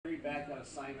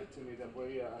assignment to me that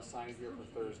we assigned here for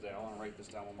Thursday. I want to write this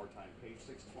down one more time. Page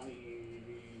 620,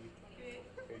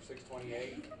 page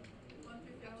 628.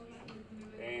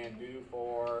 And due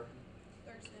for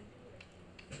Thursday.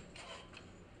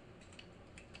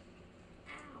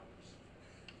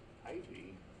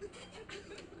 Ivy.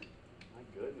 My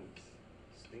goodness.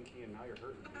 Stinky, and now you're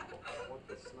hurting people. What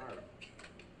the snark?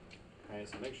 Okay,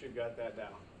 so make sure you've got that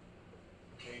down.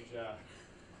 Page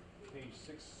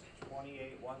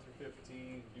 628, 1 through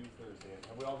 15, due Thursday.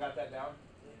 Have we all got that down?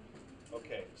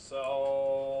 Okay,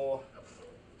 so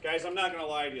guys, I'm not going to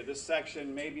lie to you. This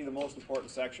section may be the most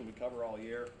important section we cover all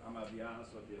year. I'm going to be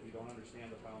honest with you. If you don't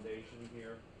understand the foundation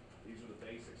here, these are the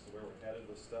basics of where we're headed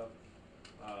with stuff.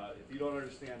 If you don't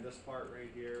understand this part right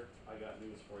here, I got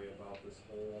news for you about this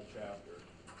whole chapter.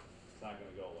 It's not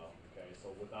going to go well. Okay, so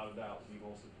without a doubt, the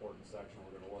most important section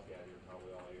we're going to look at here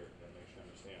probably all year. Okay, make sure you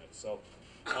understand it. So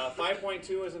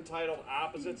 5.2 is entitled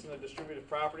Opposites in a Distributive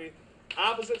Property.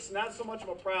 Opposites, not so much of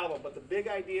a problem, but the big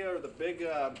idea or the big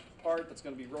part that's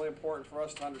going to be really important for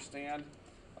us to understand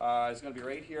is going to be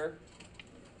right here.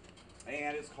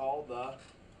 And it's called the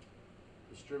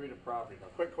distributive property. Now,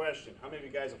 quick question. How many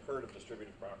of you guys have heard of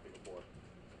distributive property before?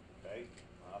 Okay.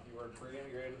 If you were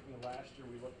pre-integrated with me last year,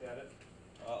 we looked at it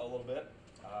a little bit.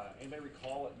 Anybody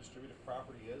recall what distributive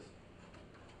property is?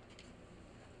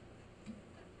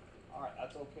 All right,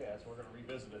 that's okay. That's we're going to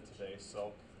revisit it today.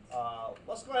 So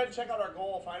let's go ahead and check out our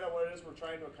goal, find out what it is we're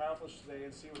trying to accomplish today,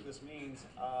 and see what this means.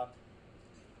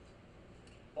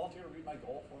 Volunteer to read my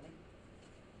goal for me.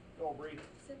 Go, Bree.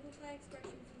 Simplify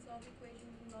expressions and solve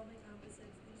equations involving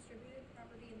opposites, the distributive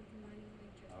property, and the combining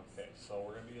matrix. Okay, so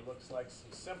we're going to be, it looks like,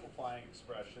 some simplifying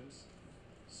expressions,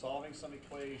 solving some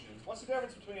equations. What's the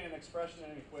difference between an expression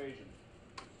and an equation?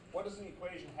 What does an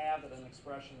equation have that an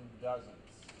expression doesn't?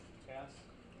 Cass?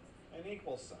 An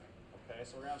equal sign. Okay,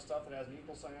 so we're going to have stuff that has an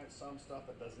equal sign in it, some stuff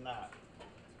that does not.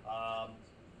 All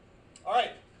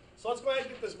right, so let's go ahead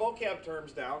and get this vocab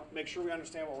terms down, make sure we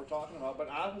understand what we're talking about. But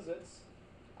opposites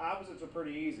are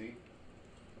pretty easy.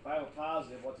 If I have a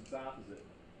positive, what's its opposite?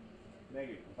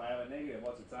 Negative. If I have a negative,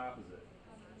 what's its opposite?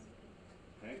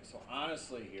 Okay, so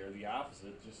honestly here, the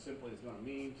opposite just simply is going to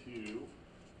mean to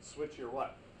switch your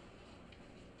what?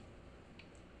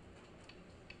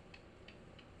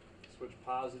 Switch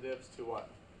positives to what?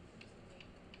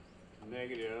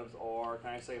 Negatives, or can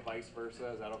I say vice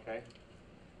versa? Is that okay?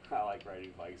 I like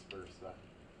writing vice versa.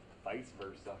 Vice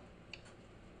versa.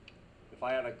 If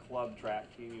I had a club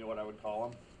track team, you know what I would call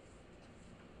them?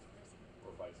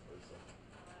 Or vice versa.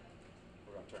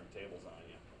 We're going to turn tables on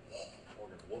you. We're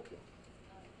going to whoop you.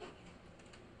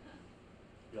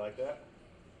 You like that?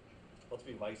 Let's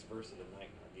be vice versa tonight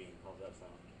in our game. How's that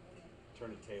sound? Turn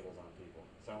the tables on people.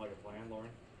 Sound like a plan, Lauren?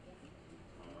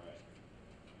 All right.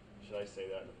 Should I say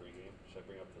that in the pregame? Should I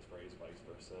bring up this phrase, vice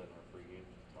versa, in our pregame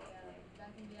talk? Yeah,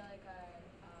 that can be like our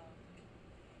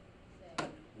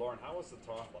thing. Lauren, how was the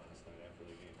talk last night after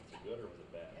the game? Was it good or was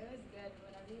it bad? It was good.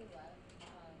 Whenever you left,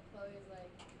 Chloe was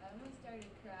like, I almost started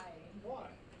crying.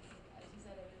 Why? She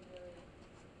said it was really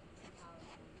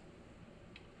powerful.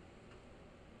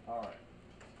 All right.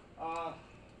 I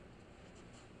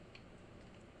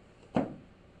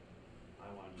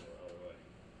want to go the other way.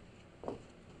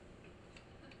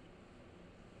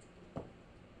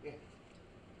 Yeah.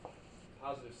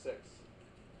 Positive 6.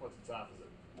 What's its opposite?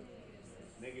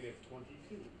 Negative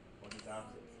 22. What's its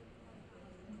opposite?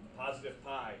 Positive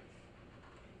pi.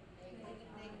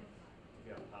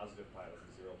 Yeah, positive pi with a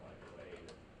 0 pi because I hate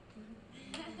it.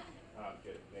 I'm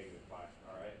kidding. Negative pi.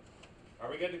 All right. Are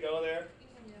we good to go there?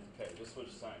 Yeah. Okay, just switch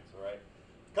signs, all right?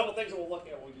 A couple things that we'll look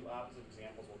at when we do opposite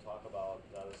examples. We'll talk about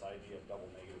this idea of double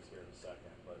negatives here in a second.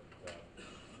 But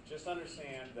just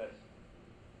understand that,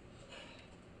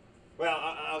 well,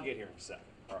 I'll get here in a second,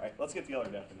 all right? Let's get the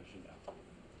other definition down.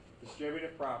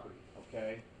 Distributive property,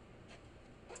 okay?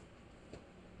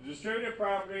 The distributive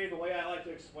property, the way I like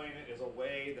to explain it, is a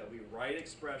way that we write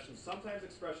expressions. Sometimes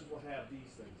expressions will have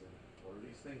these things in it, or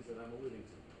these things that I'm alluding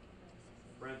to.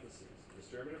 Parentheses.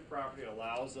 Distributive property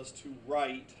allows us to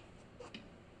write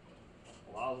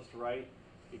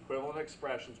equivalent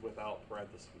expressions without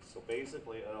parentheses. So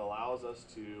basically, it allows us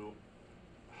to,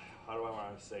 how do I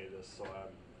want to say this so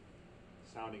I'm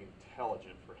sounding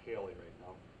intelligent for Haley right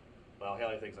now? Well,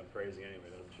 Haley thinks I'm crazy anyway,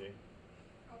 doesn't she?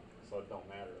 So it don't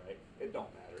matter, right? It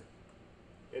don't matter.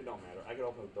 It don't matter. I could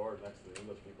open the door next to the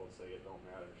English people and say it don't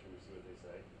matter. Should we see what they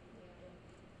say?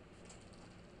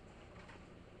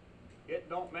 It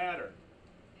don't matter.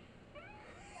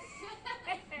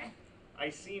 I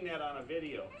seen that on a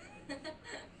video.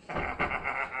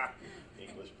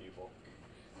 English people.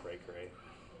 Cray cray.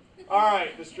 All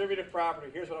right, distributive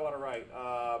property. Here's what I want to write.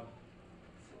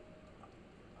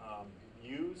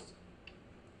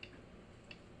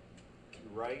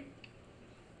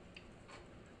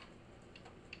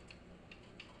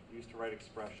 used to write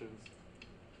expressions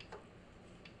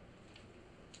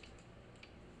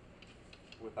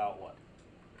without what?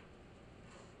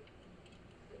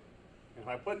 And if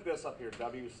I put this up here,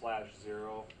 w/0,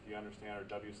 do you understand, or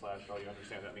w/0, you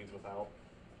understand that means without?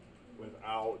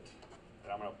 Without,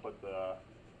 and I'm going to put the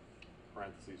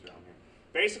parentheses around here.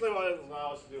 Basically what it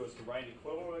allows us to do is to write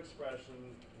equivalent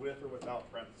expression with or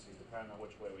without parentheses, depending on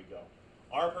which way we go.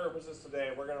 Our purposes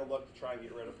today, we're going to look to try and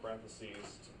get rid of parentheses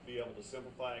to be able to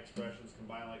simplify expressions,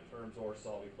 combine like terms, or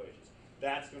solve equations.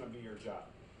 That's going to be your job,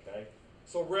 okay?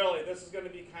 So really, this is going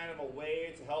to be kind of a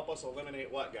way to help us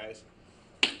eliminate what, guys?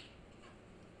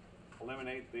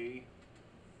 Eliminate the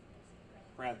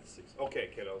parentheses. Okay,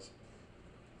 kiddos.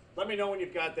 Let me know when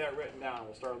you've got that written down.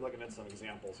 We'll start looking at some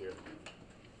examples here.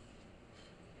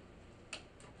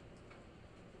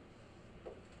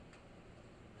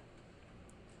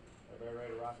 Everybody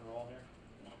ready to rock and roll here?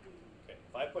 Okay,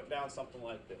 if I put down something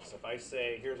like this, if I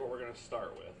say, here's what we're going to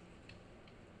start with.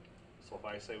 So if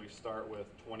I say we start with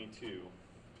 22,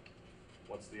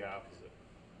 what's the opposite?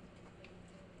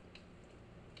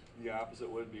 The opposite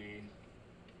would be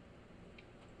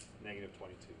negative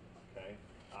 22, okay?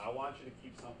 I want you to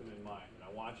keep something in mind, and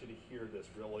I want you to hear this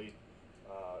really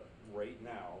right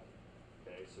now,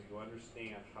 okay, so you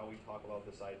understand how we talk about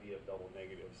this idea of double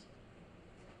negatives.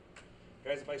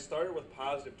 Guys, if I started with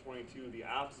positive 22, the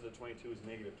opposite of 22 is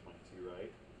negative 22,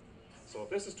 right? So if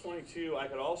this is 22, I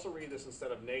could also read this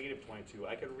instead of negative 22.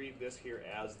 I could read this here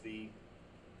as the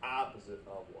opposite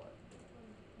of what?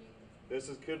 This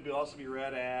could also be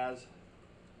read as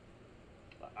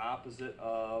the opposite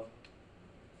of,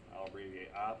 I'll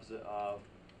abbreviate, opposite of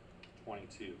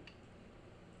 22.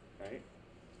 Okay?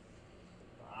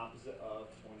 The opposite of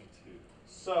 22.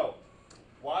 So,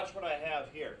 watch what I have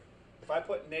here. If I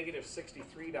put negative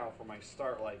 63 down for my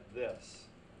start like this,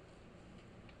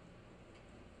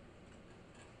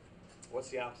 what's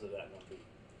the opposite of that going to be?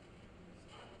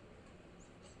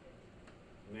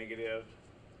 Negative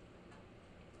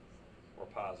or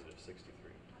positive 63?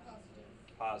 Positive.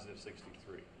 Positive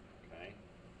 63, okay?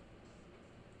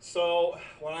 So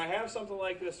when I have something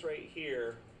like this right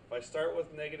here, if I start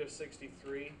with negative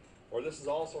 63, or this is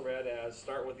also read as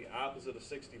start with the opposite of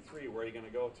 63, where are you going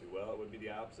to go to? Well, it would be the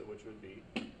opposite, which would be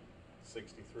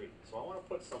 63. So I want to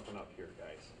put something up here,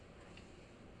 guys.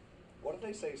 What if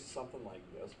they say something like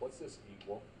this? What's this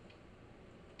equal?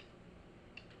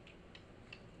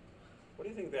 What do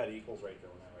you think that equals right there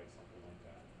when I write something like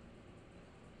that?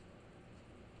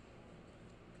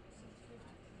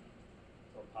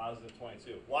 So positive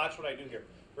 22. Watch what I do here.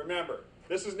 Remember,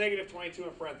 this is negative 22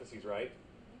 in parentheses, right?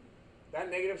 That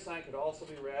negative sign could also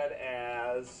be read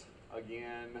as,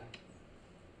 again,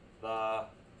 the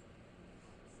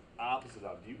opposite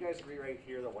of. Do you guys agree right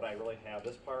here that what I really have,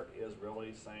 this part is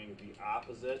really saying the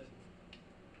opposite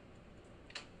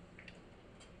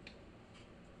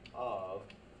of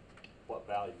what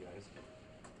value, guys?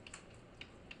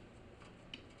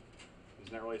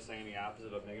 Isn't that really saying the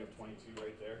opposite of negative 22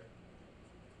 right there?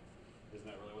 Isn't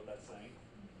that really what that's saying?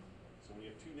 So when you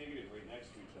have two negatives right next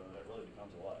to each other, that really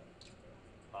becomes a what?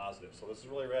 Positive. So this is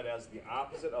really read as the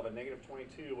opposite of a negative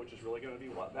 22, which is really going to be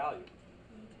what value?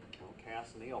 Well,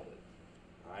 Cass nailed it.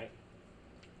 All right?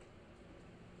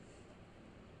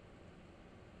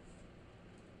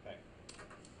 Okay.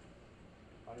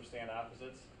 Understand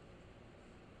opposites?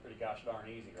 Pretty gosh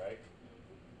darn easy, right?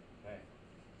 Okay.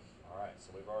 All right,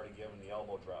 so we've already given the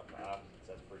elbow drop to opposites.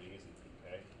 That's pretty easy,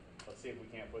 okay? Let's see if we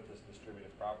can't put this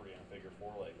distributive property in a figure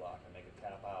 4 leg lock and make it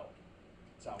tap out.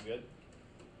 Sound good?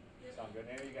 Yep. Sound good?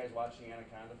 Any of you guys watch the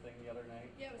Anaconda thing the other night?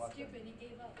 Yeah, it was stupid. He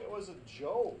gave up. It was a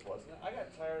joke, wasn't it? I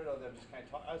got tired of them just kind of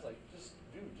talking. I was like, just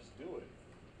do it.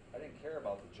 I didn't care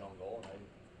about the jungle, and I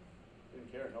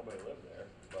didn't care. Nobody lived there,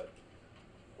 but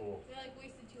oh, They like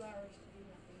wasted 2 hours to do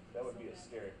nothing. that would So be a bad.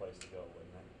 scary place to go,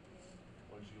 wouldn't it? Yeah.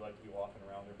 Wouldn't you like to be walking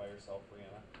around there by yourself,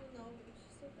 Brianna? Well, no, but it's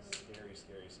just so bad. Scary,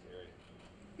 scary, scary.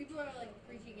 People are like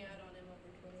freaking out on him over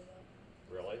Twitter though.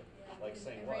 Really? Yeah. Like because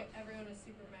saying what? Everyone was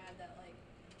super mad that like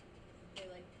they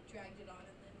like dragged it on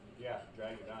and then. he Yeah, gave up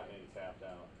dragged it halfway on and through. he tapped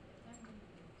out. Mm-hmm.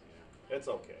 Yeah. It's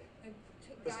okay.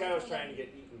 This guy was trying to get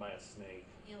eaten by a snake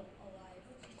alive.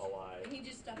 alive. And he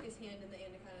just stuck his hand in the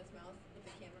anaconda's mouth with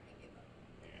the camera and gave up.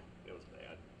 Yeah, it was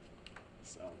bad.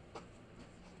 So,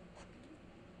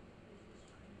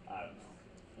 I don't know.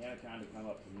 Anaconda come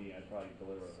up to me, I'd probably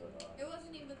deliver It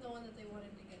wasn't even the one that they wanted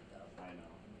to get though. I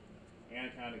know.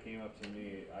 Anaconda came up to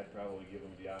me, I'd probably give him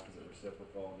the opposite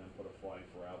reciprocal and then put a flying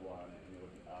parabola on it and it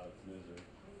would be out of its misery.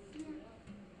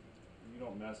 You don't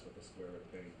don't mess with the square root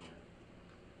of pain here.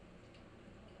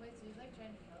 Wait, so he's like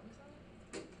trying to kill himself?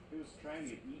 He was trying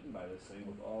to get eaten by this thing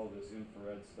with all this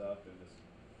infrared stuff and this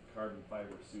carbon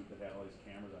fiber suit that had all these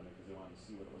cameras on it because they wanted to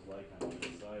see what it was like on the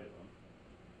inside of them.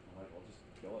 I'm like, well, just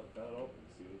kill it, cut it open,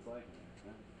 see what it's like in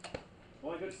there. Yeah.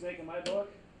 Only good snake in my book?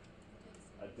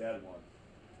 A dead one.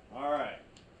 All right.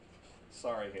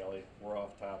 Sorry, Haley, we're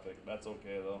off topic. That's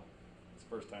okay though. It's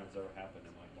the first time it's ever happened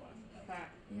in my class.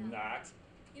 Yeah. Not.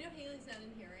 You know Haley's not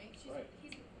in here, right? Right.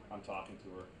 He's recording. I'm talking to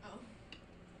her. Oh.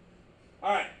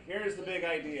 All right, here's the big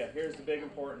idea. Here's the big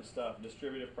important stuff.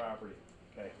 Distributive property.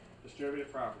 Okay,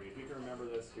 distributive property. If you can remember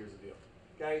this, here's the deal.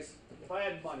 Guys, if I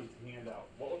had money to hand out,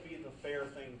 what would be the fair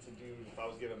thing to do if I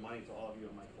was giving money to all of you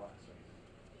in my class right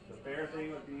now? The fair thing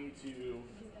would be to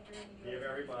give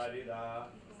everybody the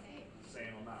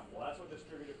same amount. Well, that's what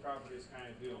distributive property is kind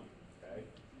of doing, okay?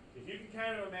 If you can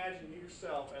kind of imagine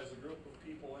yourself as a group of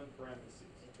people in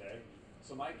parentheses, okay?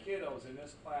 So my kiddos in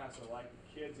this class are like the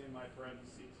kids in my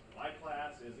parentheses. My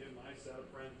class is in my set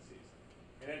of parentheses.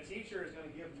 And a teacher is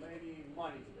going to give maybe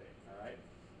money today, all right?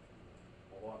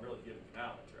 Although I'm really giving you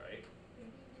knowledge, right?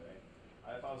 Okay.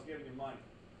 If I was giving you money,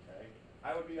 okay,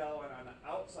 I would be on the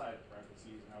outside of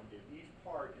parentheses, and I would give each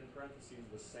part in parentheses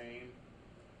the same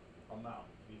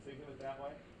amount. Are you thinking of it that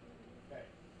way? Okay.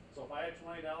 So if I had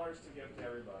 $20 to give to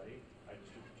everybody, I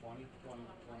just do 20, 20,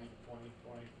 20, 20,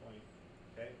 20, 20.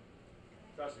 Okay?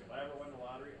 Trust me, if I ever win the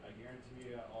lottery, I guarantee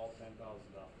you all $10,000. I'll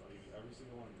give you every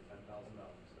single one of you $10,000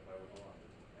 if I win the lottery.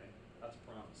 Okay? That's a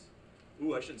promise.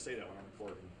 Ooh, I shouldn't say that when I'm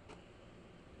recording.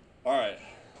 All right.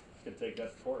 Could take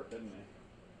that to court, couldn't they?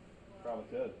 Probably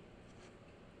could.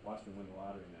 Watch me win the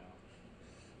lottery now.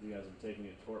 You guys are taking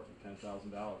it to court for $10,000,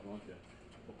 won't you?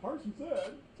 Well, Parson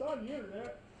said it's on the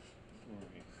internet.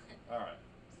 All right.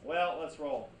 Well, let's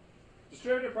roll.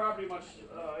 Distributive property much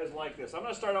is like this. I'm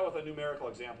going to start out with a numerical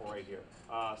example right here.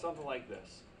 Something like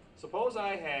this. Suppose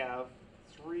I have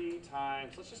 3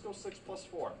 times, let's just go 6 plus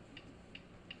 4.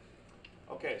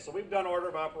 Okay, so we've done order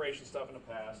of operation stuff in the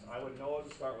past. I would know to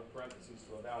start with parentheses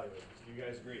to evaluate this. Do you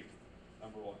guys agree?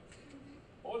 Number 1.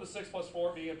 What would the 6 plus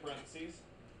 4 be in parentheses?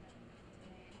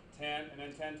 10, and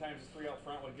then 10 times 3 up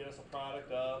front would get us a product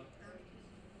of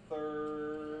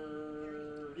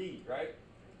 30, right?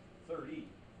 30.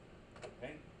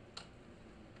 Okay?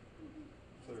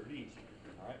 30.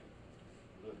 All right?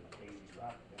 Live in the 80s,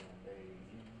 rock and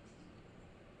 80s.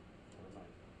 Never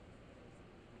mind.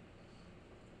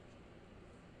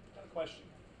 Got a question.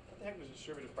 What the heck does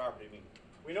distributive property mean?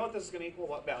 We know what this is going to equal.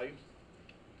 What value?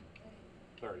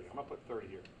 30. I'm going to put 30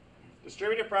 here.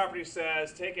 Distributive property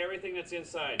says take everything that's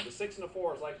inside. The 6 and the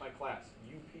 4 is like my class.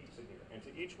 You peeps in here. And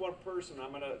to each one person,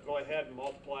 I'm going to go ahead and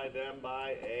multiply them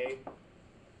by a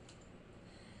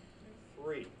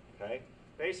 3. Okay?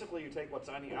 Basically, you take what's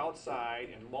on the outside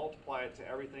and multiply it to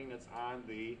everything that's on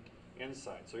the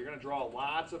inside. So you're going to draw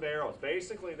lots of arrows.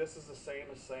 Basically, this is the same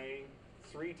as saying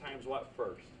 3 times what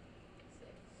first?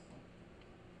 6.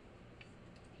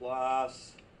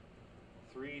 Plus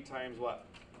 3 times what?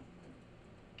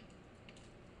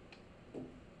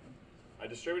 I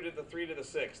distributed the 3 to the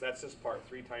 6. That's this part,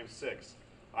 3 times 6.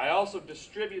 I also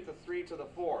distribute the 3 to the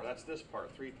 4. That's this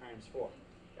part, 3 times 4.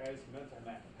 Guys, mental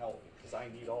math, help me, because I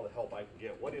need all the help I can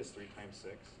get. What is 3 times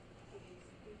 6?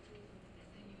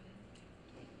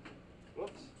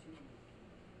 Whoops.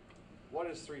 What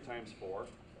is 3 times 4?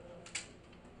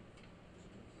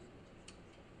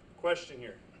 Question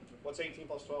here. What's 18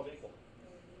 plus 12 equal?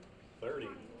 30.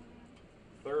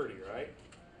 30, right?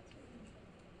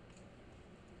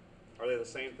 Are they the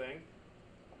same thing?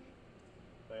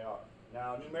 They are.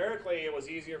 Now, numerically, it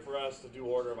was easier for us to do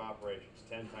order of operations,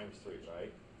 10 times 3,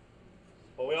 right?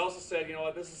 But we also said, you know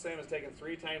what, this is the same as taking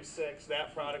 3 times 6,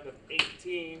 that product of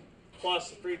 18, plus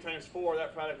 3 times 4,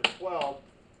 that product of 12,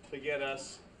 to get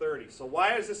us 30. So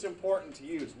why is this important to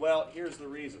use? Well, here's the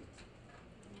reason.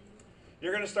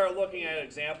 You're going to start looking at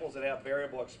examples that have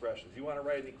variable expressions. You want to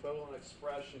write an equivalent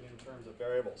expression in terms of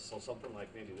variables, so something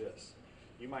like maybe this.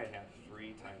 You might have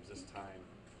 3 times this time,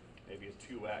 maybe a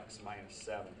 2x minus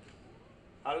 7.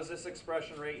 How does this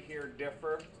expression right here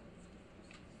differ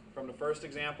from the first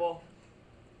example?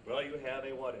 Well, you have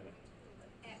a what in it?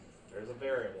 There's a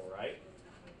variable, right?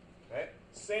 Okay.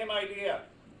 Same idea.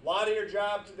 A lot of your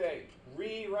job today,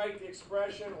 rewrite the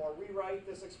expression or rewrite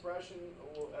this expression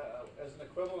as an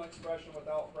equivalent expression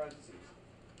without parentheses.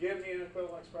 Give me an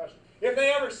equivalent expression. If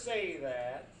they ever say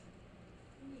that,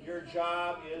 your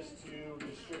job is to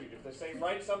distribute. If they say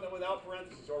write something without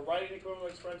parentheses or write an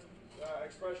equivalent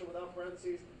expression without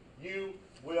parentheses, you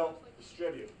will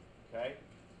distribute. Okay?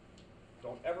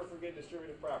 Don't ever forget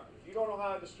distributive property. If you don't know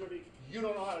how to distribute, you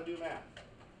don't know how to do math.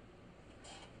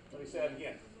 Let me say that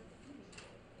again.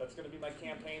 That's going to be my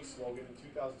campaign slogan in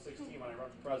 2016 when I run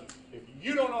for president. If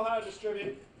you don't know how to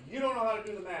distribute, you don't know how to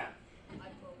do the math.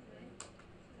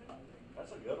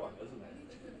 That's a good one, isn't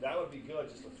it? That would be good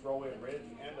just to throw in right at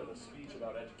the end of the speech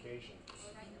about education.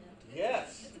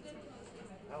 Yes.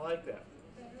 I like that.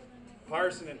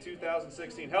 Parson in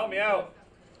 2016. Help me out.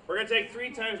 We're going to take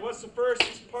 3 times. What's the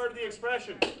first part of the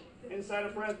expression? Inside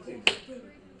of parentheses.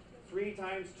 3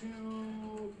 times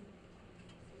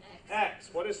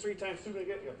 2x. What is 3 times 2 going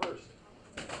to get you first?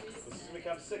 This is going to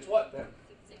become 6 what then?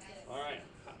 All right.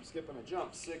 I'm skipping a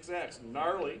jump. 6x.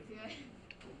 Gnarly.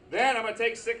 Then I'm going to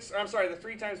take 6. I'm sorry, the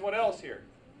 3 times what else here?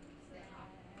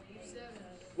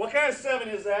 What kind of 7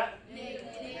 is that?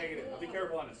 Negative. Now be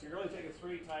careful on this. You're really taking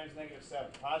 3 times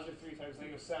 -7. Positive 3 times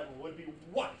 -7 would be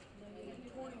what?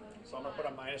 So I'm going to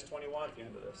put a minus 21 at the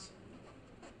end of this.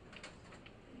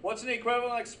 What's an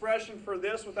equivalent expression for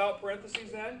this without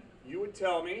parentheses then? You would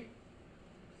tell me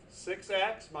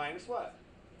 6x minus what?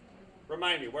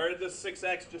 Remind me, where did this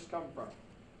 6x just come from?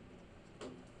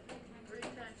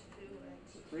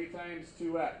 3 times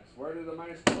 2x. Where did the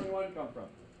minus 21 come from?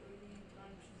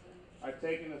 I've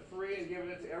taken the 3 and given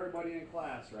it to everybody in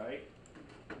class, right?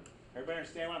 Everybody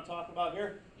understand what I'm talking about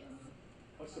here?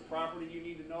 What's the property you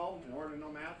need to know in order to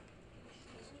know math?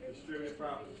 Distributive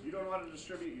property. If you don't know how to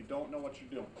distribute, you don't know what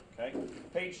you're doing. Okay?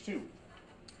 Page 2.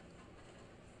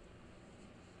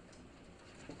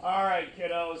 All right,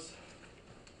 kiddos.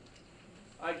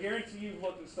 I guarantee you've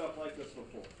looked at stuff like this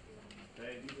before.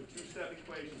 Okay? These are 2-step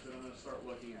equations that I'm going to start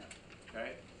looking at.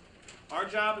 Okay? Our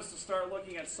job is to start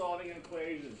looking at solving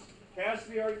equations.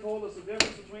 Cassidy already told us the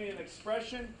difference between an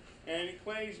expression and an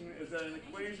equation is that an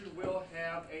equation will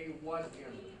have a what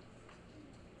in it?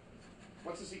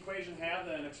 What's this equation have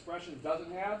that an expression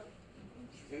doesn't have?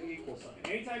 An equal sign.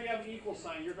 Anytime you have an equal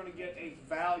sign, you're going to get a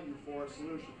value for a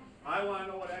solution. I want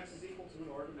to know what x is equal to in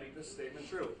order to make this statement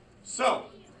true. So,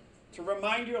 to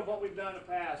remind you of what we've done in the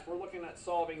past, we're looking at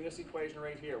solving this equation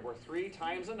right here, where 3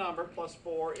 times a number plus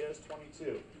 4 is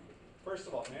 22. First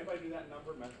of all, can anybody do that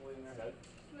number mentally in their head?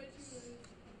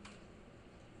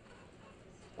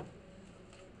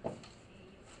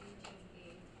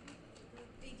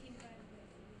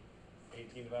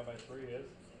 18 divided by 3 is?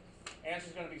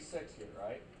 Answer's going to be 6 here,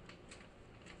 right?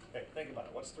 Okay, think about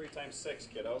it. What's 3 times 6,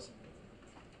 kiddos?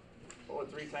 What would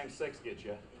 3 times 6 get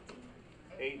you?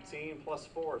 18 plus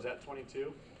 4, is that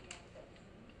 22?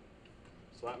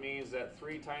 So that means that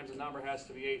 3 times the number has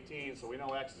to be 18, so we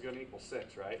know x is going to equal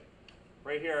 6, right?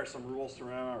 Right here are some rules to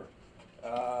remember.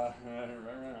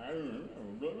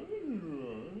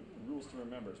 Rules to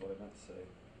remember is what I meant to say.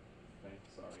 Okay,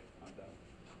 sorry, I'm done.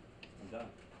 I'm done.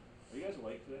 Are you guys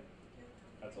awake today?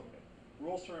 That's okay.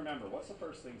 Rules to remember. What's the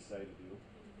first thing to say to do?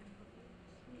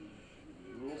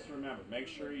 Rules to remember. Make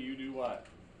sure you do what?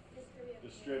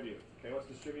 Distribute. Okay, what's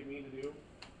distribute mean to do?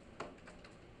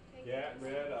 Get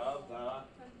rid of the...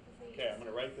 Okay, I'm going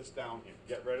to write this down here.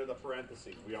 Get rid of the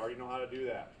parentheses. We already know how to do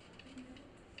that.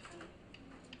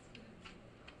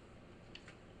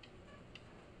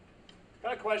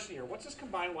 Got a question here. What's this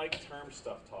combined like term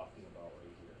stuff talking about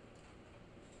right here?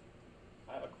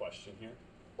 I have a question here.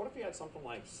 What if you had something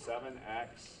like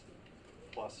 7x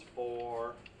plus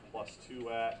 4 plus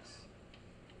 2x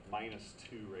minus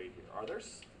 2 right here? Are there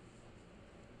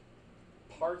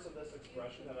parts of this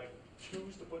expression that I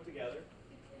choose to put together?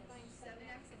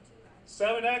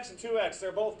 7x and 2x,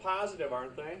 they're both positive,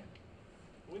 aren't they?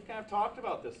 We've kind of talked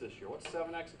about this year. What's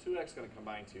 7x and 2x going to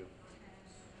combine to?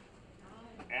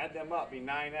 Add them up, be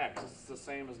 9x. This is the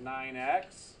same as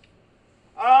 9x.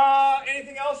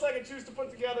 Anything else I can choose to put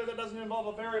together that doesn't involve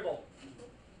a variable?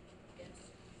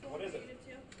 What is it?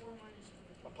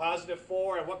 A positive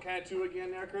 4, and what kind of 2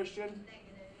 again there, Christian?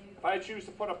 If I choose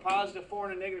to put a positive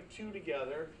 4 and a negative 2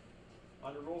 together,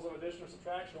 under rules of addition or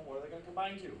subtraction, what are they going to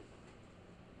combine to?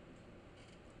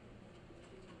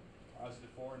 Positive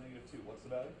 4 and negative 2. What's the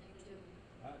value?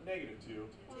 Negative 2.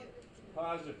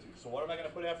 Positive 2. So what am I going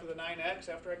to put after the 9x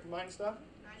after I combine stuff?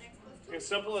 9x plus 2. In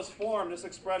simplest form, this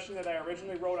expression that I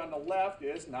originally wrote on the left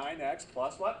is 9x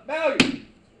plus what? Value!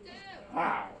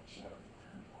 Ouch!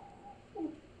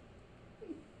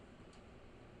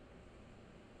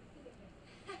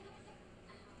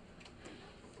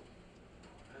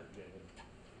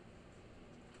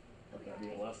 Let that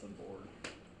be a lesson board.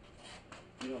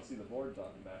 You don't see the board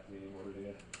talking back to me anymore, do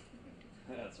you?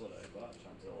 That's what I thought,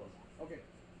 Chumzilla. Okay.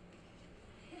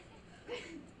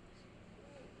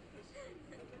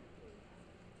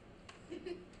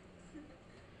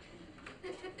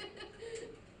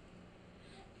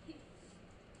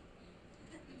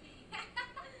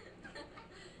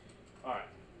 All right.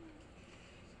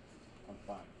 I'm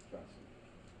fine, trust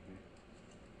me.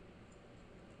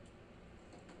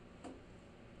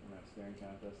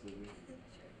 staring contest, Susie? Sure.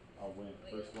 I'll win.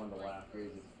 Wait, First one to blank laugh first.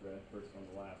 loses. Red. First one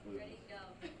to laugh loses. Ready, go.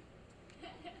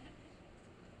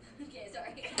 Okay, sorry.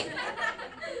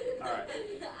 All right.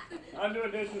 Undo,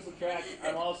 addition, subtraction.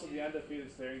 I'm also the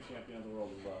undefeated staring champion of the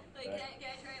world as well. Wait, Okay? can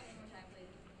I try it one more time, please?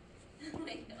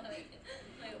 Wait,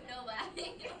 no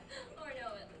laughing. Or no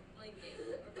blinking,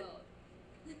 or both.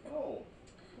 Oh,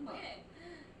 come on. Okay,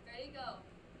 ready, go.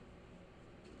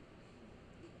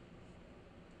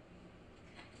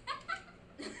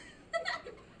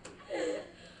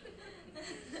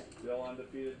 Still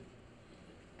undefeated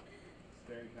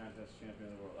staring contest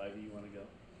champion of the world. Ivy, you want to go?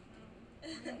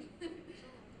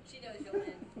 She knows you'll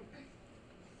win.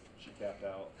 She tapped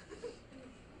out.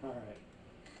 All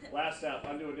right. Last step,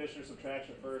 undo addition or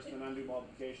subtraction first, then undo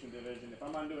multiplication, division. If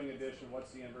I'm undoing addition,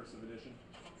 what's the inverse of addition?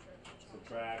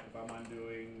 Subtract. If I'm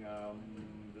undoing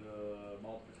the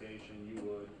multiplication, you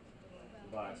would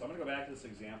divide. So I'm going to go back to this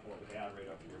example that we had right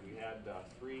up here. We had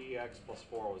 3x plus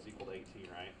 4 was equal to 18,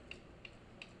 right?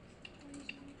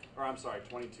 Or I'm sorry,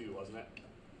 22, wasn't it?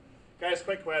 Guys,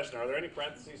 quick question. Are there any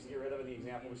parentheses to get rid of in the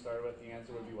example we started with? The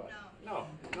answer would be what? No.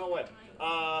 No way.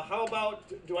 How about,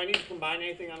 do I need to combine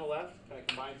anything on the left? Can I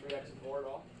combine 3x and 4 at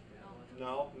all?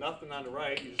 No, nothing on the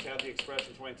right. You just have the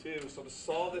expression 22. So to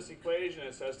solve this equation,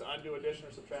 it says to undo addition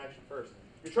or subtraction first.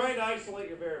 You're trying to isolate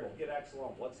your variable. Get x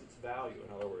alone. What's its value,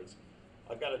 in other words?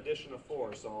 I've got addition of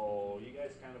 4, so you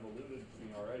guys kind of alluded to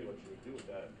me already what you would do with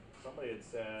that. Somebody had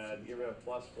said, get rid of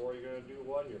plus 4, you're going to do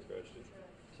what here, Christian?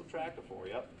 Subtract a 4,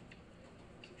 yep.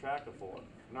 Subtract a 4.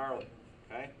 Gnarly,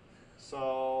 okay?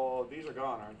 So these are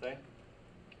gone, aren't they?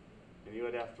 And you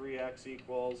would have 3x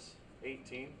equals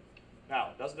 18.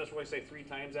 Now, doesn't this really say 3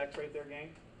 times x right there,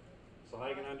 gang? So how are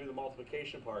you going to undo the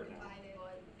multiplication part now?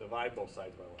 Divide both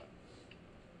sides by what?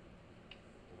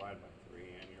 Divide by 3,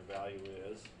 and your value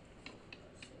is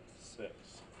 6.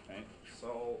 Okay,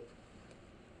 so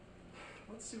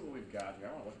let's see what we've got here.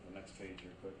 I want to look at the next page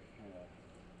here quick. Kind of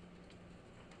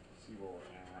see where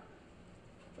we're at.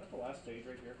 Is that the last page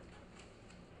right here?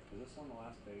 Is this one the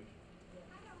last page?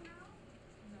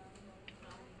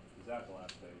 Is that the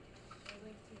last page?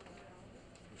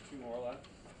 There's 2 more left?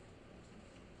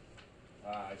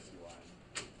 Ah, I see why.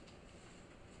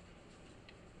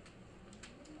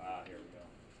 Ah, here we go.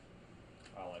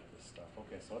 I like this stuff.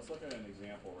 Okay, so let's look at an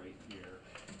example right here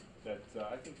that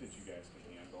I think that you guys can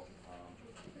handle.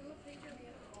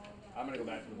 I'm going to go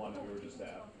back to the one that we were just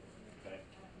at. Okay.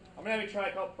 I'm going to have you try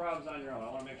a couple problems on your own.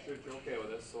 I want to make sure that you're okay with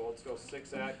this. So let's go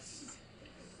 6x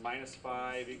minus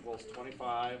 5 equals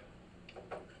 25.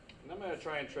 And I'm going to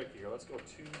try and trick you here. Let's go 2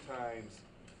 times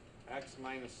x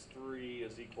minus 3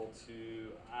 is equal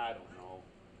to, I don't know,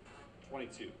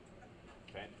 22.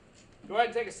 Okay. Go ahead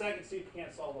and take a second, see if you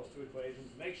can't solve those 2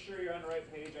 equations. Make sure you're on the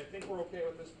right page. I think we're okay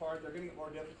with this part. They're going to get more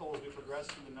difficult as we progress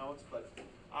through the notes, but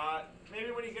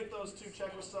maybe when you get those 2,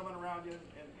 check with someone around you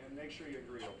and make sure you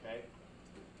agree, okay?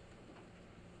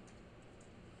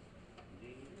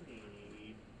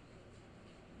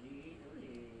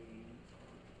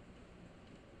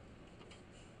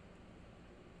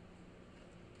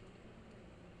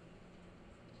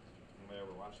 Anybody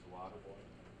ever watch The Water Boy?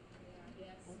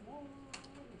 Yes.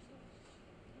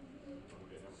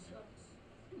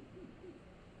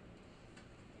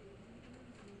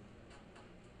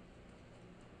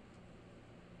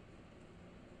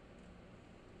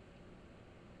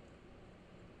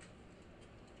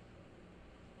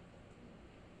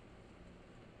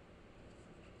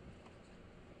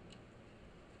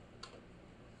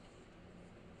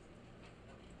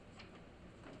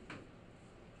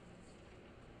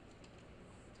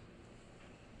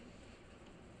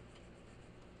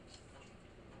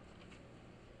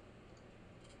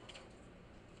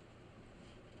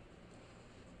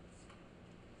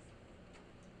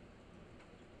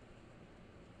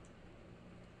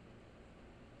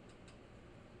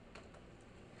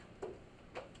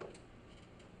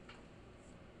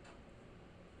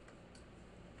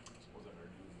 Suppose I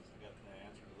better do these. I got the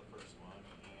answer to the first one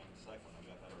and the second one. I've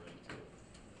got that already too.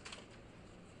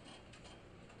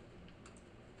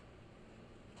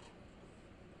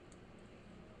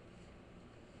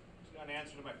 Who's got an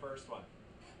answer to my first one?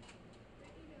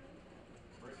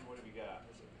 Brittany, what have you got?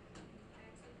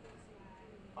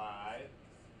 5.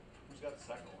 Who's got the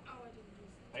second one?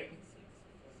 Peyton?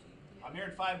 I'm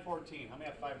hearing 5 and 14. How many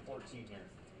have 5 and 14 here?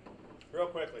 Real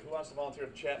quickly, who wants to volunteer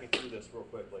to chat me through this real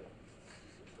quickly?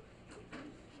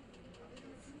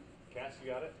 Cass, you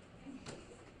got it?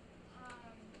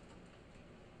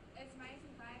 It's minus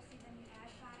 5, so then you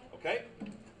add 5. Okay.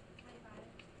 25.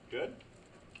 Good.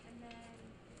 And then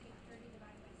you take 30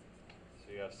 divided by 6.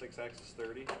 So you have 6x is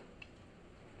 30.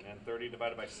 And then 30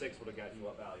 divided by 6 would have gotten you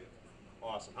what value?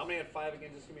 Awesome. How many had 5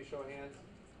 again? Just give me a show of hands.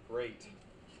 Great.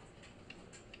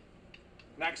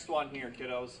 Next one here,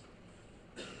 kiddos.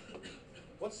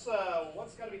 What's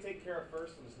got to be taken care of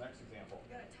first in this next example?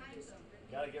 Gotta time something.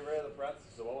 Got to get rid of the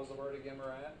parentheses. So what was the word again,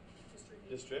 Mariah?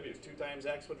 Distribute. 2 times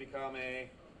x would become a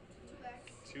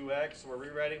 2x. 2x. So we're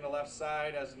rewriting the left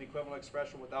side as an equivalent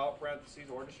expression without parentheses,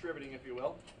 or distributing, if you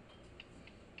will.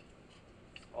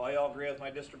 All y'all agree with my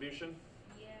distribution?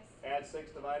 Yes. Add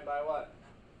 6 divided by what?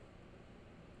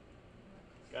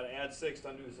 Got to add 6 to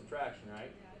undo the subtraction,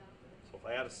 right? So if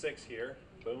I add a 6 here,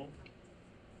 boom,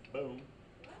 boom,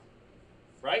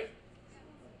 right?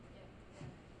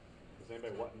 Is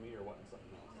anybody whatting me or whatting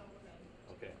something else?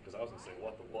 Okay, because I was going to say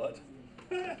what the what?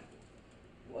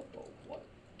 What the what?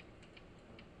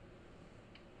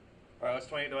 All right, let's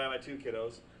 28 divided by 2,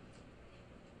 kiddos.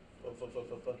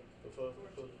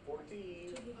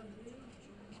 14.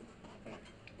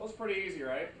 Those are pretty easy,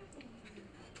 right?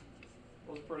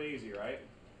 Those are pretty easy, right?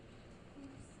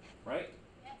 Right?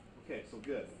 Okay, so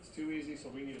good. It's too easy, so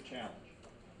we need a challenge.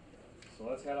 So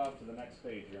let's head off to the next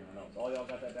page here in our notes. All y'all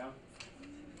got that down?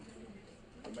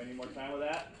 Anybody need more time with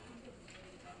that?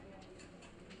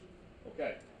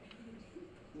 Okay.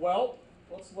 Well,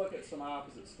 let's look at some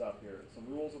opposite stuff here. Some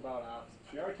rules about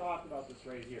opposites. We already talked about this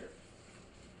right here.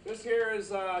 This here is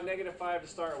 -5 to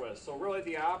start with. So really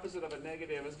the opposite of a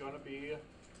negative is going to be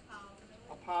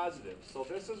a positive. So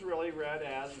this is really read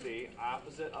as the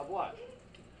opposite of what?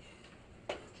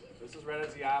 This is read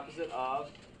as the opposite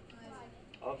of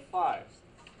 5.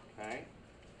 Okay?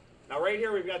 Now right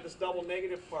here we've got this double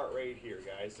negative part right here,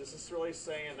 guys. This is really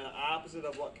saying the opposite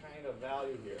of what kind of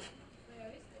value here.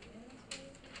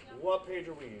 What page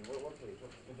are we in? What page?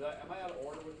 Am I out of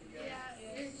order with you guys?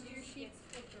 Yeah, your sheet's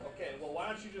flipped around. Okay, well why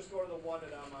don't you just go to the one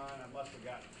that I'm on? I must have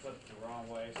gotten flipped the wrong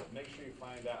way, so make sure you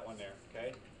find that one there,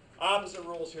 okay? Opposite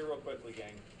rules here real quickly,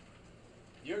 gang.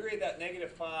 You agree that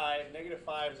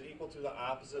 -5 is equal to the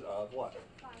opposite of what?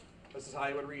 5. This is how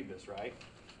you would read this, right?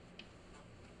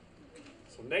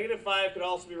 So -5 could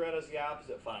also be read as the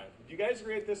opposite 5. Do you guys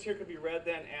agree that this here could be read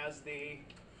then as the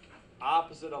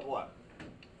opposite of what?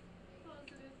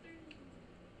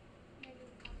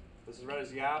 This is read as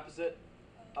the opposite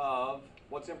of,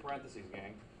 what's in parentheses,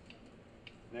 gang?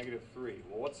 -3.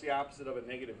 Well, what's the opposite of a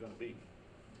negative going to be?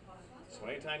 So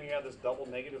anytime you have this double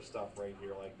negative stuff right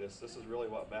here like this is really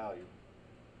what value?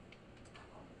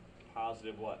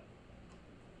 Positive what?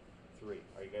 3.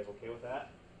 Are you guys okay with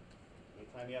that?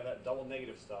 Anytime you have that double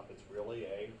negative stuff, it's really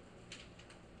a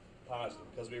positive.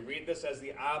 Because we read this as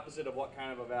the opposite of what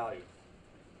kind of a value?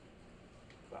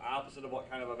 The opposite of what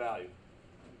kind of a value?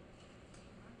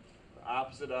 The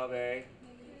opposite of a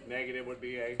negative would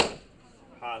be a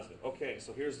positive. Okay,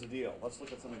 so here's the deal. Let's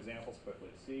look at some examples quickly.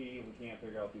 See if we can't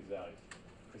figure out these values.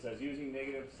 It says using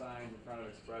negative signs in front of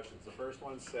expressions. The first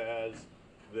one says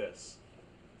this.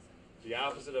 The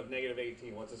opposite of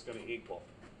 -18, what's this going to equal?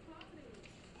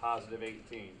 Positive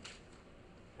 18.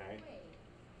 Okay?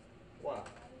 Wow.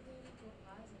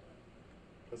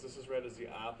 Because this is read as the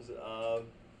opposite of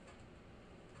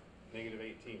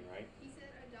 -18, right? He said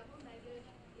a double negative.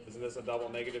 Isn't this a double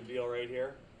negative deal right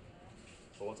here?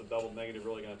 So what's a double negative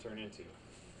really going to turn into?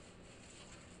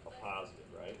 A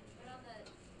positive, right? But on the,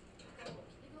 they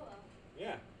go up,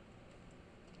 Yeah.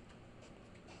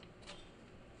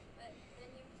 but then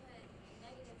you put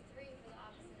 -3 for the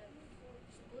opposite of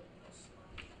split.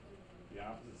 The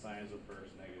opposite sign is the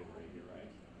first negative right here,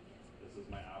 right? This is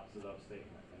my opposite of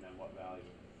statement. And then what value?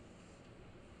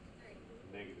 3.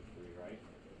 -3, right?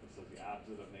 This is the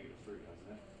opposite of -3,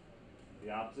 doesn't it? The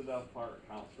opposite of part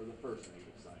counts for the first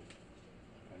negative sign.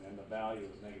 And then the value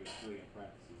is -3 in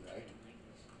parentheses, right?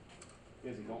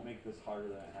 Izzy, don't make this harder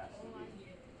than it has to be.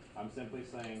 I'm simply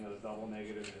saying that a double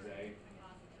negative is a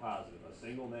positive. A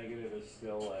single negative is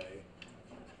still a Then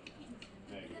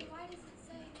negative. why does it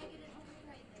say -3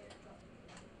 right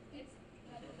there?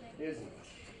 It's Izzy,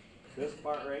 this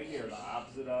part right here, the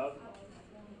opposite of,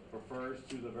 refers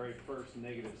to the very first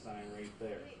negative sign right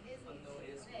there.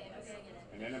 okay, I get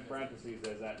it. And then in parentheses,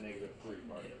 there's that -3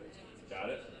 part. Got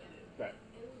it? Okay.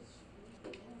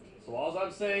 So all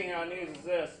I'm saying on these is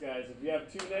this, guys. If you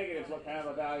have 2 negatives, what kind of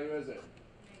a value is it?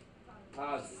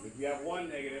 Positive. If you have 1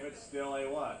 negative, it's still a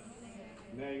what?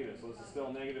 Negative. So this is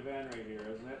still negative n right here,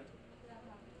 isn't it?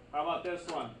 How about this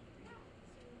one?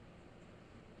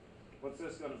 What's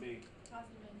this going to be?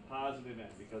 Positive end. Positive n,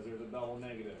 because there's a double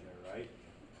negative there, right?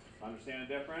 Understand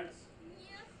the difference?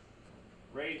 Yeah.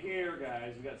 Right here,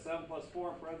 guys, we got 7 plus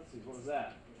 4 in parentheses. What is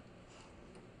that?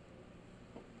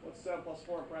 What's 7 plus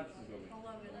 4 in parentheses going to be?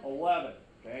 11. 11.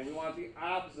 Okay, we want the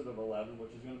opposite of 11,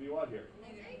 which is going to be what here?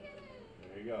 Negative.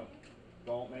 There you go.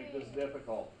 Don't make this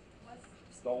difficult. What's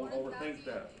Don't What is overthink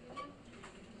the that. negative?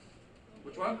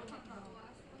 Which one? The last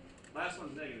one. Last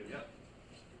one's negative, yep.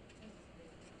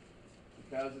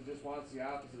 Because it just wants the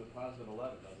opposite of positive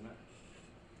 11, doesn't it?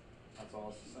 That's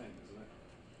all it's saying, isn't it?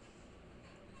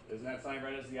 Isn't that sign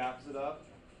right as the opposite of?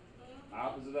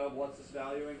 Opposite of, what's this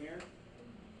value in here?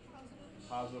 Positive.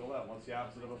 Positive 11. What's the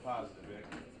opposite of a positive, Vic?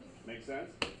 Make sense?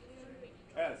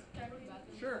 Yes.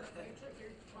 Sure.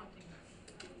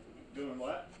 Doing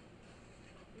what?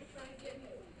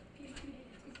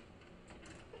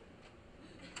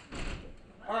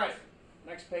 All right.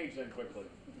 Next page then quickly.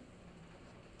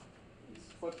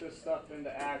 Let's put this stuff into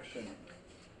action.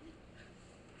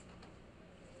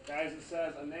 Guys, it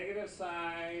says a negative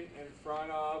sign in front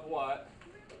of what?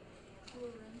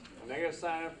 A negative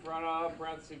sign in front of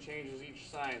parenthesis changes each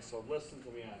sign. So listen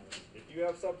to me on this. If you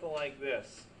have something like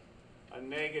this, a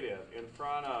negative in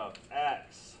front of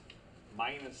x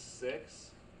minus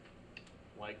 6,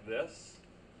 like this.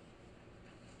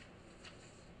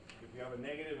 If you have a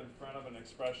negative in front of an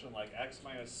expression like x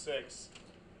minus 6,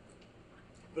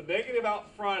 the negative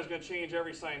out front is going to change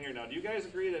every sign here. Now, do you guys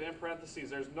agree that in parentheses,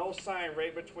 there's no sign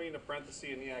right between the parenthesis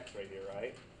and the x right here,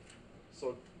 right?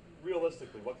 So,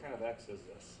 realistically, what kind of x is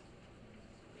this?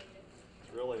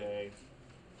 It's really a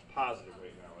positive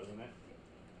right now, isn't it?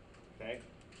 Okay?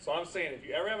 So I'm saying if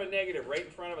you ever have a negative right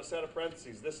in front of a set of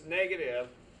parentheses, this negative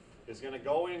is going to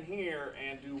go in here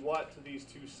and do what to these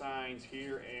two signs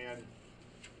here and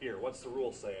here? What's the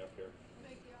rule say up here?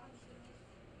 Make the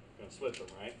opposite. Going to switch them,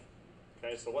 right?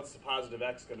 Okay, so what's the positive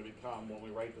x going to become when we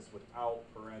write this without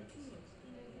parentheses?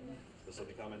 This will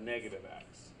become a negative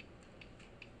x.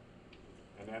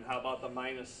 And then how about the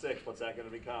minus 6? What's that going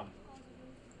to become?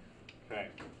 Okay,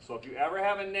 so if you ever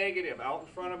have a negative out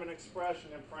in front of an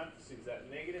expression in parentheses, that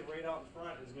negative right out in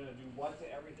front is going to do what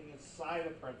to everything inside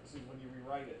of parentheses when you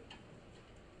rewrite it?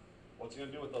 What's it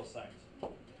going to do with those signs?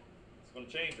 It's going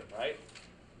to change them, right?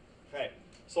 Okay,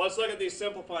 so let's look at these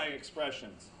simplifying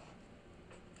expressions.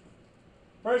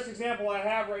 First example I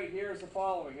have right here is the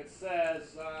following. It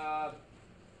says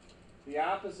the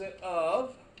opposite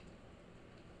of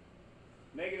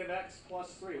negative x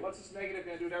plus 3. What's this negative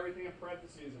going to do to everything in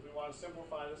parentheses if we want to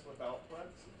simplify this without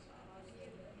parentheses?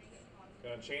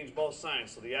 Going to change both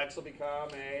signs. So the x will become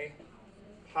a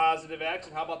positive x.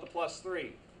 And how about the plus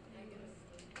 3?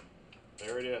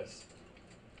 There it is.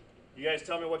 You guys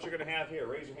tell me what you're going to have here.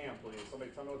 Raise your hand, please.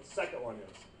 Somebody tell me what the second one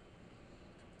is.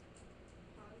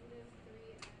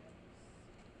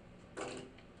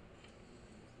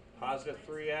 Positive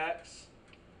 3x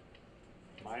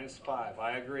minus 5.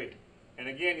 I agree. And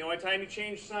again, the only time you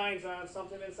change signs on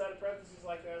something inside of parentheses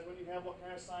like that is when you have what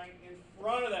kind of sign in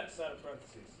front of that set of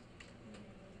parentheses?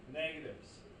 Negatives.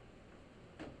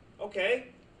 Okay.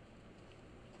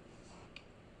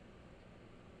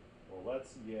 Well,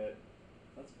 let's get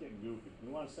goofy.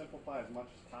 We want to simplify as much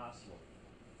as possible.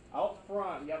 Out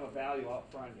front, you have a value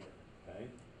out front here. Okay.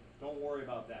 Don't worry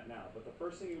about that now. But the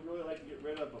first thing you really like to get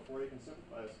rid of before you can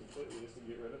simplify this completely is to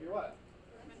get rid of your what?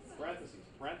 Parentheses.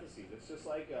 Parentheses. It's just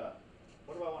like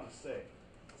what do I want to say?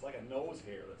 It's like a nose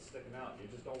hair that's sticking out. You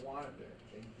just don't want it there.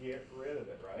 And get rid of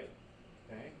it, right?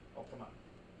 Okay? Oh, come on.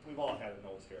 We've all had a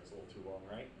nose hair. It's a little too long,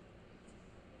 right?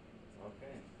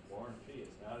 Okay. Lauren P. is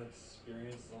not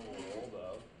experienced in the world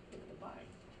of mine.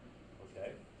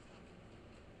 Okay?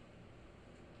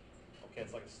 Okay,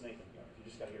 it's like a snake in the yard. You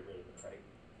just got to get rid of it, right?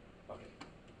 Okay.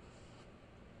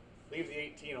 Leave the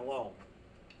 18 alone.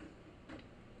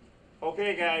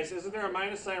 Okay, guys, isn't there a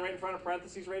minus sign right in front of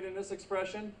parentheses right in this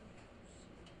expression?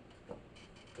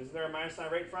 Isn't there a minus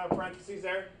sign right in front of parentheses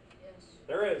there? Yes.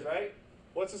 There is, right?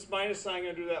 What's this minus sign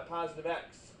going to do to that positive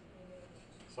x?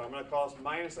 So I'm going to call this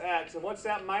minus x. And what's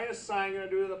that minus sign going to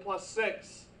do to the plus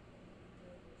 6?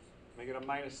 Make it a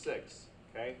minus 6,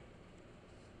 okay?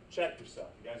 Check yourself.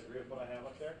 You guys agree with what I have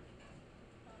up there?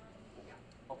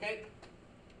 Okay.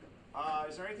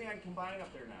 Is there anything I can combine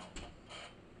up there now?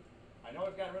 I know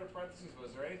I've got rid of parentheses, but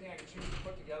is there anything I can choose to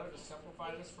put together to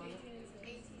simplify this further?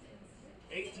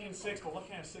 18, 6. Well, what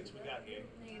kind of 6 we got, Gabe?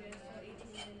 Negative, so 18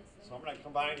 minus 6. So I'm going to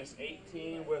combine this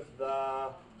 18 with the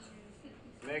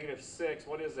negative 6.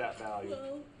 What is that value?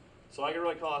 So I can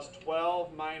really call this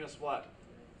 12 minus what?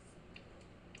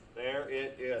 There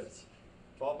it is.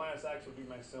 12 minus x would be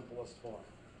my simplest form.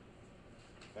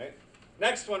 Okay.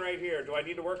 Next one right here. Do I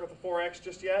need to work with the 4x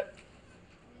just yet?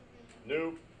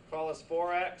 Nope. Call this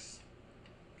 4x.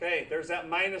 Okay, there's that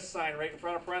minus sign right in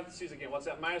front of parentheses again. What's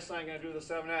that minus sign going to do to the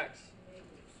 7x?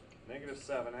 Negative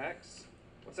 7x.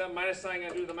 What's that minus sign going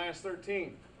to do to the minus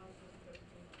 13?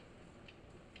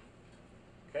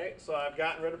 Okay, so I've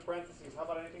gotten rid of parentheses. How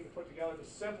about anything to put together to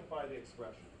simplify the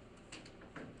expression?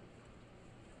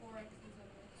 4x instead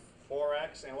of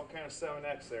 4x, and what kind of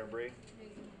 7x there, Bree?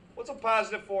 What's a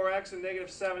positive 4x and negative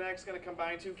 7x going to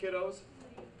combine to, kiddos?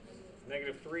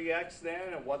 Negative 3x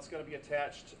then, and what's going to be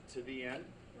attached to the end?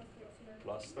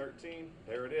 Plus 13.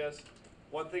 There it is.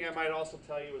 One thing I might also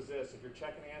tell you is this. If you're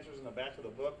checking answers in the back of the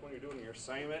book when you're doing your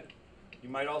assignment, you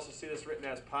might also see this written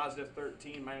as positive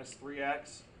 13 minus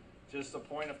 3x. Just a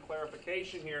point of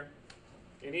clarification here.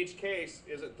 In each case,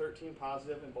 is it 13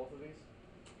 positive in both of these?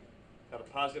 Got a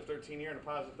positive 13 here and a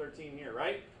positive 13 here,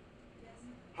 right?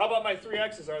 How about my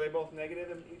 3x's? Are they both negative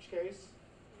in each case?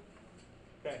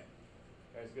 Okay.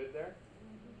 Guys good there?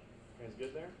 Guys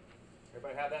good there?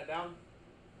 Everybody have that down?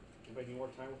 Anybody need more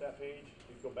time with that page?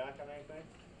 Did you go back on anything?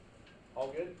 All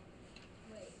good?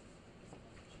 Wait.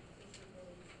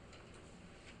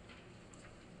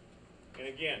 And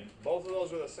again, both of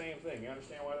those are the same thing. You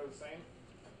understand why they're the same?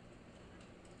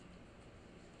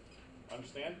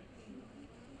 Understand?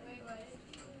 Wait, what?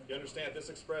 You understand this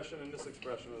expression and this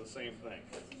expression are the same thing.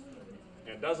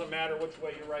 And it doesn't matter which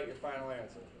way you write your final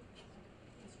answer.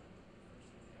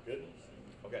 Good?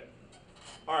 Okay.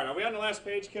 All right, are we on the last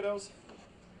page, kiddos?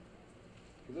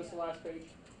 Is this the last page?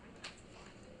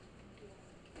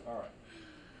 All right.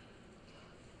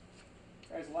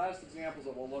 Guys, the last examples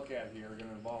that we'll look at here are going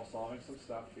to involve solving some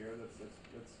stuff here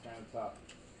that's kind of tough.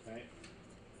 Okay?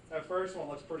 That first one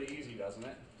looks pretty easy, doesn't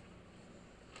it?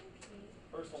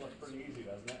 First one looks pretty easy,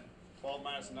 doesn't it? 12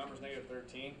 minus the numbers, negative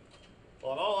 13.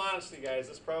 Well, in all honesty, guys,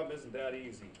 this problem isn't that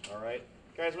easy, all right?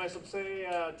 Guys, when I say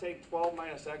take 12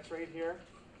 minus x right here,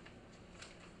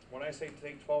 when I say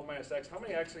take 12 minus x, how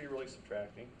many x are you really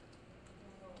subtracting?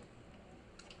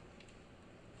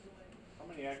 How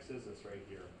many x is this right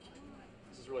here?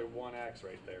 This is really 1x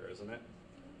right there, isn't it?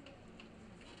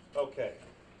 Okay.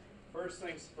 First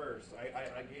things first,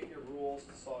 I gave you rules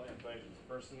to solve equations.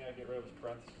 The first thing I get rid of is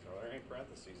parentheses. Are there any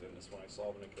parentheses in this when I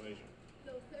solve an equation?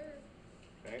 No, sir.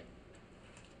 Okay.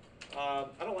 I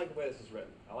don't like the way this is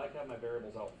written. I like to have my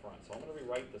variables out front. So I'm going to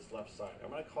rewrite this left side.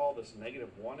 I'm going to call this negative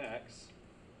 1x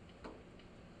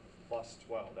plus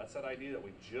 12. That's that idea that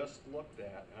we just looked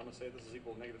at. And I'm going to say this is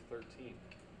equal to negative 13.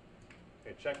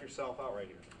 Okay, check yourself out right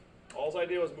here. All I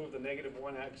did was move the negative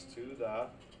 1x to the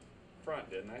front,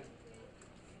 didn't I?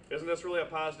 Isn't this really a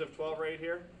positive 12 right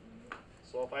here?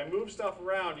 So if I move stuff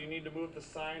around, you need to move the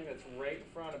sign that's right in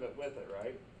front of it with it,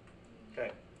 right?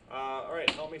 Okay. All right,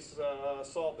 help me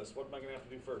solve this. What am I going to have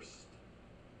to do first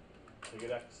to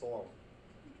get x alone?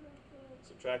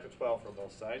 Subtract a 12 from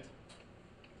both sides.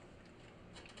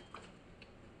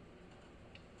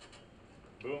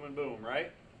 Boom and boom,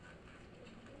 right?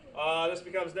 This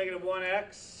becomes negative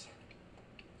 1x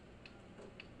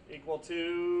equal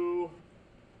to,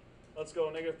 let's go,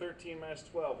 negative 13 minus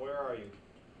 12. Where are you?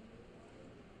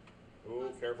 Ooh,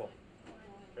 careful.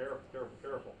 Careful, careful,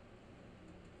 careful.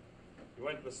 You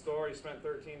went to the store, you spent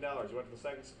 $13. You went to the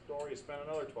second store, you spent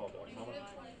another $12. How much?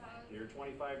 You're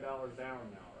 $25 down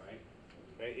now, right?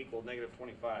 Okay, equal negative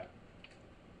 25.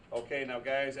 Okay, now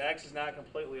guys, x is not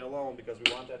completely alone because we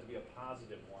want that to be a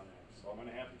positive 1x. So I'm going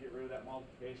to have to get rid of that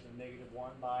multiplication of negative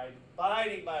 1 by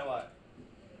dividing by what?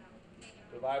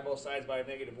 Divide both sides by a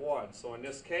negative 1. So in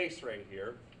this case right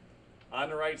here, on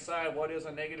the right side, what is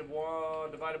a negative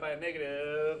 1 divided by a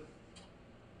negative?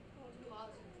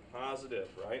 Positive,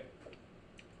 right?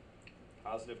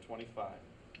 Positive 25.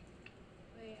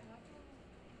 Wait, how come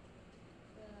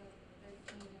the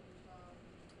 13 and 12?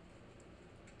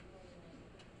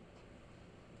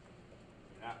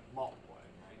 You're not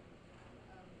multiplying, right?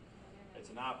 It's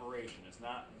an operation. It's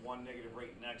not one negative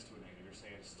right next to a negative. You're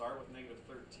saying start with negative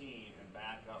 13 and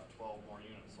back up 12 more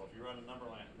units. So if you run a number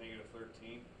line at negative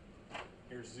 13,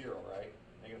 here's 0, right?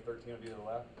 Negative 13 would be to the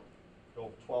left.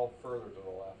 Go 12 further to the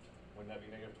left. Wouldn't that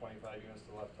be negative 25 units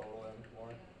to the left total then,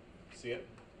 Lauren? See it?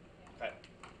 Okay.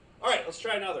 All right, let's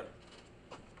try another.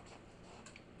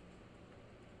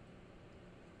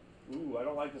 Ooh, I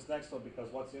don't like this next one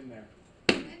because what's in there?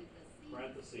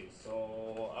 Parentheses.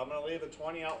 So I'm going to leave the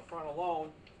 20 out front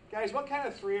alone. Guys, what kind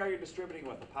of 3 are you distributing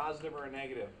with, a positive or a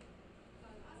negative?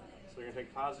 So you're going to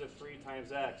take positive 3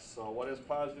 times x. So what is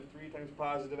positive 3 times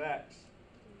positive x?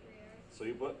 So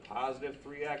you put positive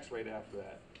 3x right after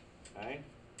that. Okay?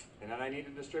 And then I need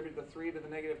to distribute the 3 to the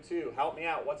negative 2. Help me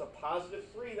out. What's a positive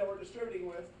 3 that we're distributing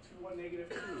with to a negative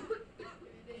 2?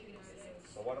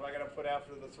 So what am I going to put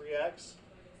after the 3x?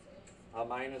 A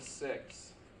minus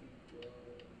 6.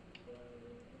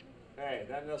 Okay,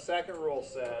 then the second rule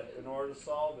said, in order to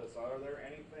solve this, are there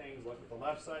any things, look at the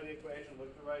left side of the equation, look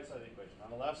at the right side of the equation.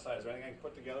 On the left side, is there anything I can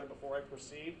put together before I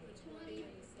proceed?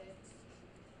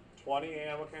 20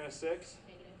 and what kind of 6?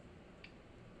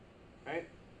 Okay,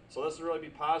 so this would really be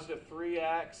positive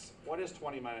 3x. What is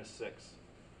 20 minus 6?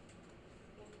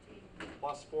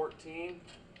 plus 14.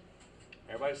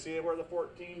 Everybody see where the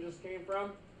 14 just came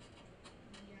from?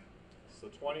 So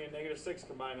 20 and negative 6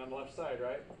 combined on the left side,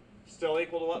 right? Still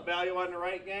equal to what value on the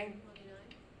right, gang?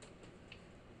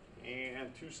 29.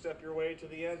 And two-step your way to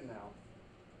the end now.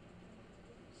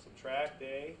 Subtract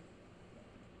A.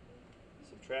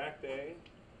 Subtract A.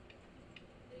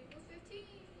 That equals 15,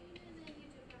 and then you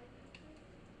divide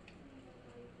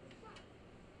that by 5.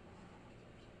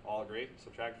 All agree?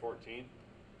 Subtract 14.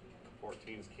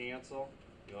 14's cancel.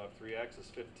 You'll have 3x is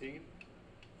 15.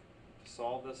 To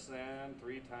solve this then,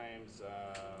 3 times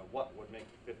what would make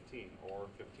 15? Or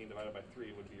 15 divided by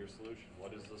 3 would be your solution.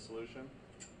 What is the solution?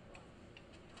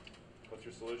 What's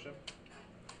your solution?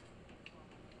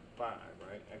 5,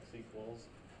 right? X equals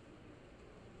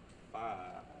 5.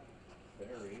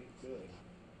 Very good.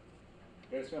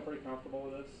 You guys feel pretty comfortable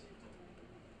with this?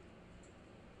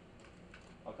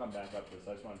 I'll come back up to this.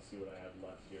 I just wanted to see what I had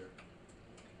left here.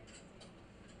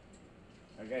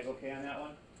 Are you guys okay on that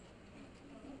one?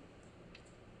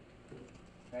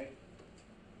 Okay.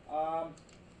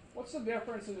 What's the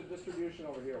difference in the distribution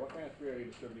over here? What kind of 3 are you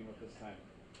distributing with this time?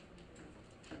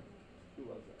 Who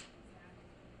was that?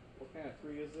 What kind of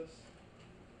 3 is this?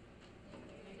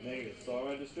 Negative. So I'm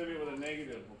going to distribute with a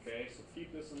negative, okay? So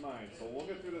keep this in mind. So we'll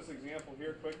get through this example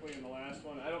here quickly in the last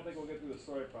one. I don't think we'll get through the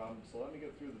story problem, so let me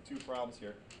get through the 2 problems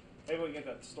here. Maybe we can get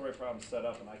that story problem set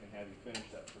up and I can have you finish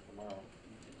that for tomorrow.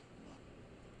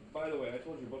 By the way, I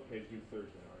told you book page due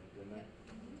Thursday already, didn't I?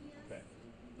 Okay.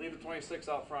 Leave the 26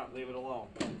 out front, leave it alone.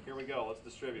 Here we go, let's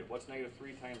distribute. What's negative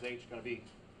 3 times h going to be?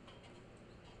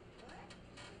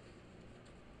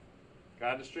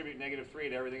 Got to distribute negative 3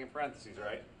 to everything in parentheses,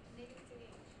 right? Negative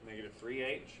 3h. Negative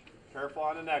 3h. Careful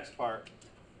on the next part.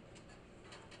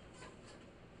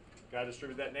 Got to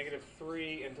distribute that negative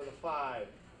 3 into the 5.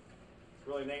 It's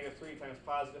really negative 3 times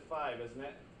positive 5, isn't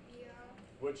it? Yeah.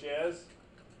 Which is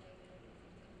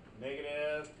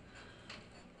negative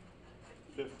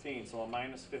 15, so a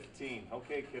minus 15.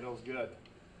 Okay, kiddos, good.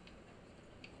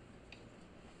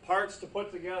 Parts to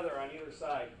put together on either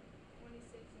side.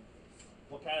 26 and 15.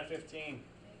 What kind of 15?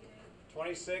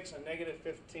 26 and negative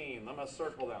 15. I'm going to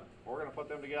circle them. We're going to put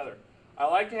them together. I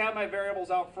like to have my variables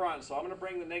out front, so I'm going to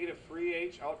bring the negative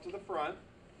 3h out to the front.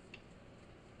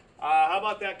 How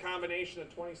about that combination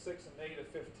of 26 and negative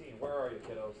 15? Where are you,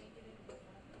 kiddos?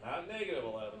 Not negative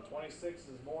 11. 26 is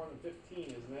more than 15,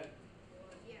 isn't it?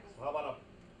 Yeah. So how about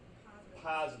a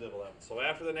positive 11? So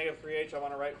after the negative 3h, I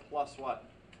want to write plus what?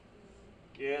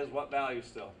 Is what value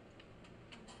still?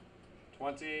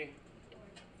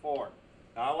 24.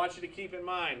 Now I want you to keep in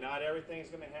mind, not everything's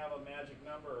going to have a magic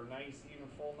number or nice even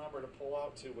full number to pull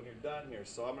out to when you're done here.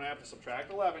 So I'm going to have to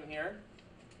subtract 11 here.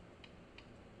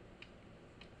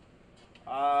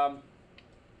 On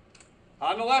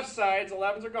the left side,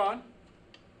 11s are gone.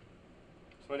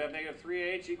 So I'd have negative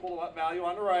 3h equal to what value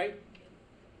on the right?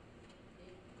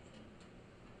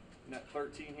 Isn't that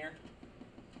 13 here?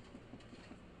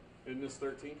 Isn't this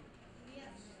 13? Yes.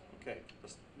 Okay,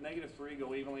 does negative 3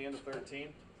 go evenly into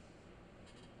 13?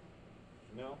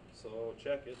 No, so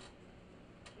check it.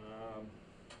 I'm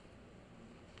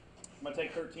going to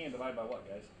take 13 and divide by what,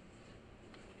 guys?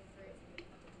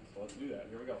 So let's do that.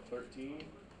 Here we go. 13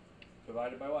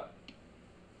 divided by what?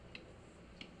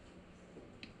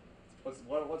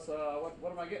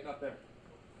 What am I getting up there?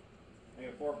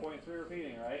 Negative 4.3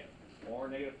 repeating, right? Or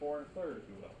negative 4 1/3, if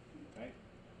you will. Okay?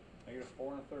 Negative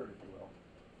 4 1/3, if you will.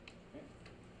 Okay?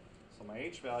 So my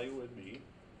h value would be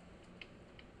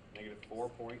negative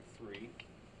 4.3.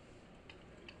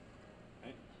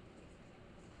 Okay?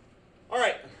 All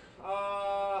right.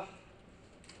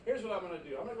 Here's what I'm going to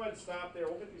do. I'm going to go ahead and stop there.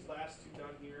 We'll get these last 2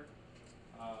 done here.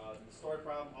 The story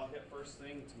problem I'll hit first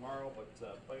thing tomorrow, but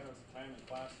plan on some time in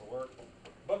class to work.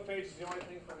 Book page is the only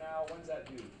thing for now. When's that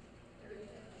due?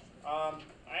 I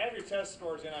have your test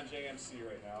scores in on JMC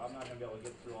right now. I'm not going to be able to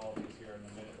get through all of these here in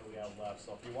the minute that we have left.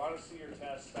 So if you want to see your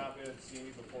test, stop in and see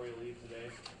me before you leave today.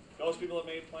 Those people that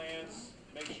made plans,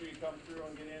 make sure you come through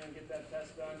and get in and get that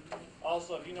test done.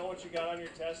 Also, if you know what you got on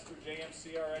your test through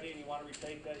JMC already and you want to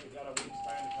retake that, you've got a week's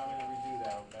time to come in and redo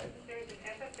that, okay? There's an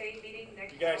FFA meeting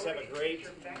next You guys hour have a in great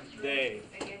Mr. Beck's room. day.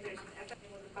 Again, there's an FFA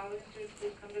with the following students,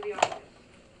 please come to the office.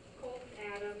 Colton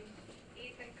Adams,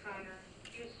 Ethan Connor,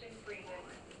 Houston Freeman,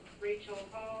 Rachel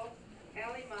Hall,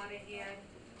 Allie Monahan,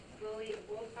 Lily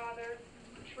Wolfather,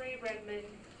 Trey Redmond,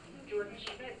 Jordan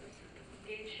Schmidt,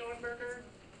 Dave Schoenberger,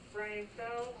 Brian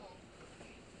Sells,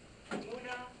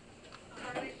 Muna,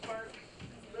 Carly Sparks,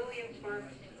 Lillian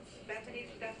Sparks, Bethany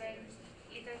Steffen,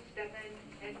 Ethan Steffen,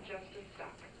 and Justin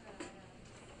Stock.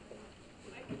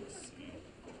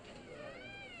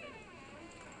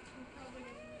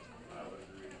 I would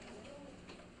agree.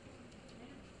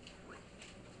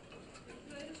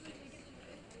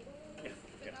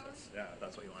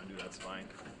 that's what you want to do, that's fine.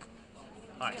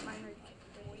 Hi. Get mine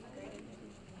graded.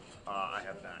 I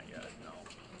have not yet, no.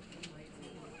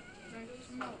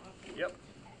 Congratulations, Mo. Yep.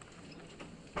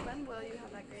 When will you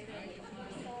have that graded?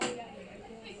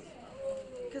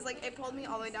 Because like it pulled me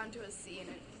all the way down to a C and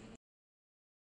it